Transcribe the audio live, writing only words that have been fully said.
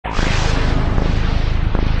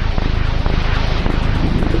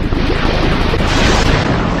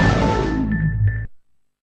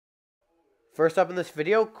First up in this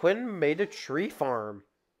video, Quinn made a tree farm.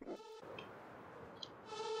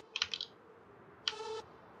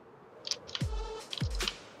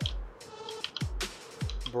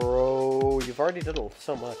 Bro, you've already done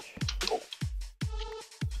so much.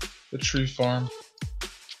 The tree farm.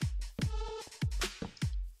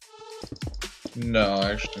 No,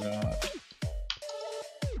 actually not.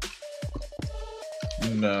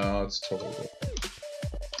 No, it's totally different.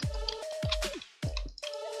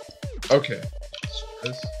 Okay. Let's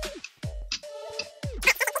try this.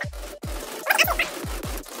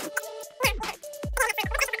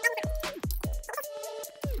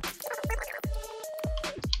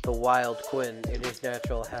 The wild Quinn in his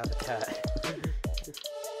natural habitat.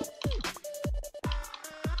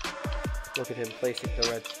 Look at him placing the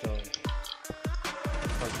redstone.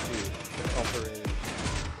 Onto the copper in.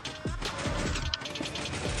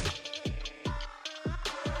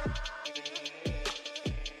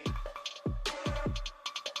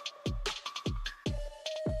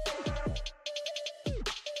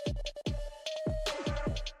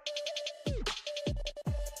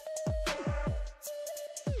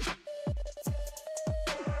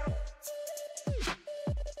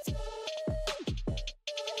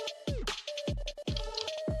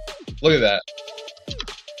 Look at that.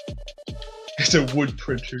 It's a wood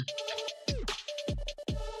printer.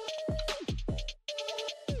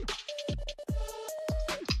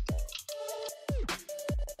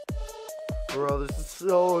 Bro, this is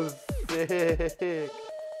so sick.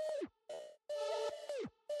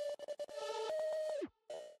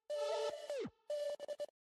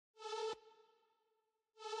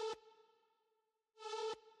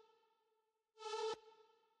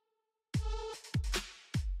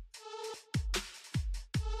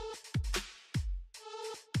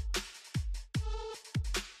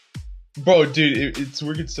 Bro, dude, it's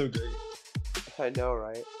working so great. I know,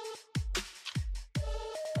 right?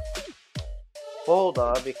 Hold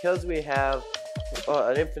on, because we have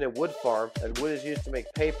an infinite wood farm, and wood is used to make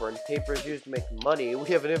paper, and paper is used to make money, we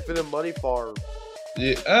have an infinite money farm.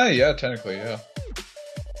 Yeah, yeah, technically, yeah.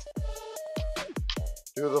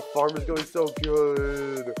 Dude, the farm is going so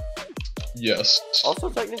good. Yes.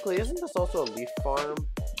 Also, technically, isn't this also a leaf farm?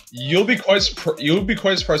 You'll be quite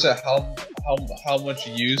surprised at how much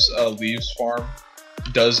use a leaves farm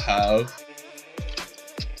does have.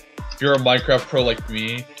 If you're a Minecraft pro like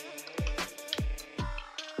me,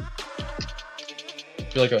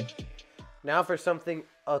 you're like a. Now for something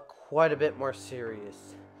quite a bit more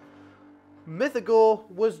serious. Mythical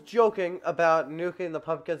was joking about nuking the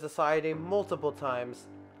Pumpkin Society multiple times,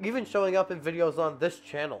 even showing up in videos on this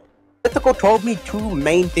channel. Mythical told me two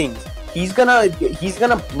main things. He's gonna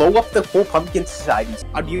blow up the whole Pumpkin Society.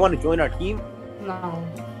 Do you want to join our team? No.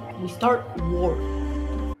 We start war.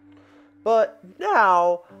 But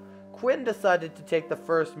now, Quinn decided to take the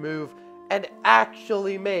first move and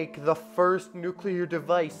actually make the first nuclear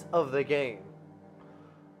device of the game.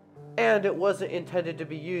 And it wasn't intended to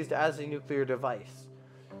be used as a nuclear device.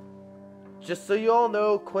 Just so you all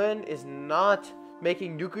know, Quinn is not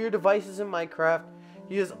making nuclear devices in Minecraft.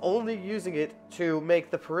 He is only using it to make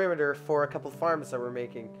the perimeter for a couple farms that we're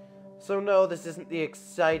making. So no, this isn't the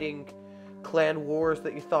exciting clan wars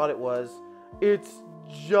that you thought it was. It's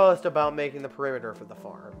just about making the perimeter for the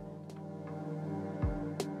farm.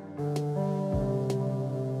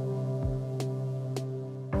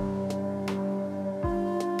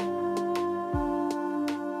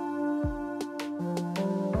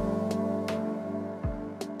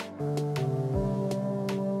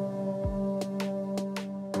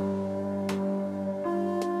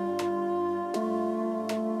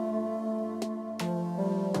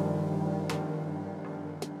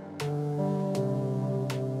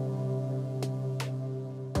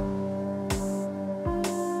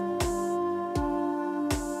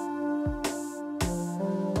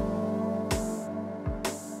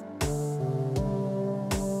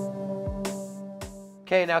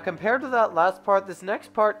 Okay, now compared to that last part, this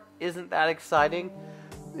next part isn't that exciting.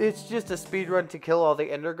 It's just a speedrun to kill all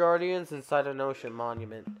the Ender Guardians inside an ocean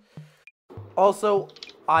monument. Also,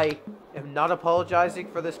 I am not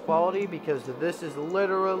apologizing for this quality because this is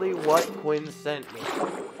literally what Quinn sent me.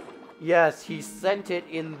 Yes, he sent it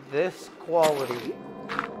in this quality.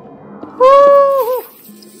 Woo!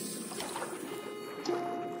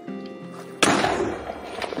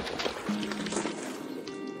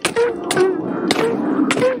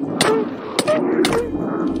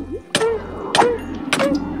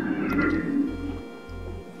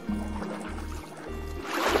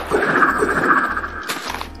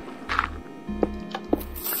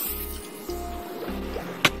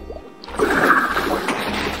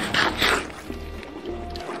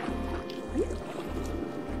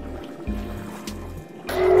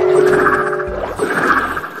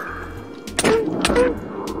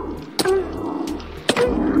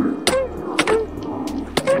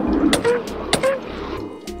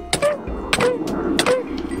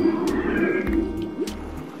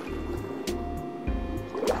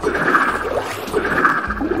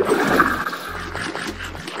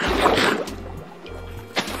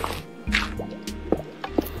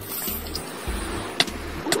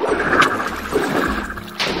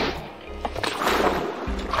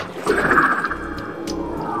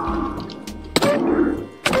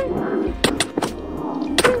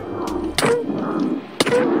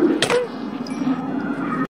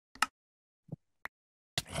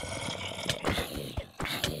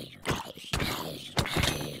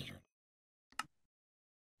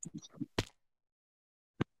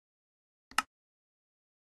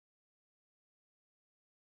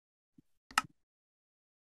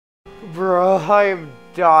 Bro, I am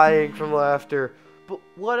dying from laughter. But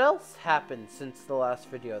what else happened since the last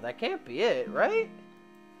video? That can't be it, right?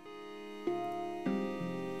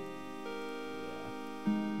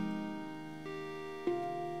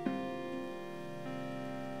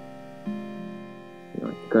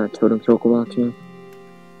 Got a totem chocobox here.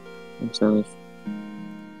 I'm sorry.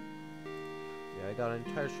 Yeah, I got an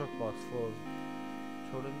entire box full of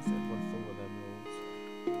totems and one full of emeralds.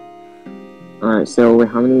 Alright, so wait,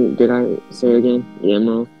 how many did I say again? The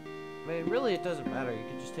emerald? I mean, really, it doesn't matter. You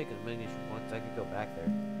can just take as many as you want. I could go back there.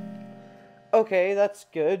 Okay, that's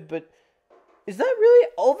good, but is that really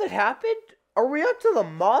all that happened? Are we up to the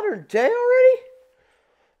modern day already?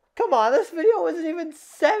 Come on, this video isn't even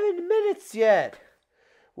 7 minutes yet.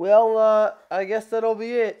 Well, I guess that'll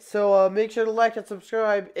be it. So, make sure to like and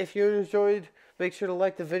subscribe if you enjoyed. Make sure to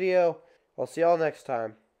like the video. I'll see y'all next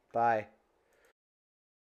time. Bye.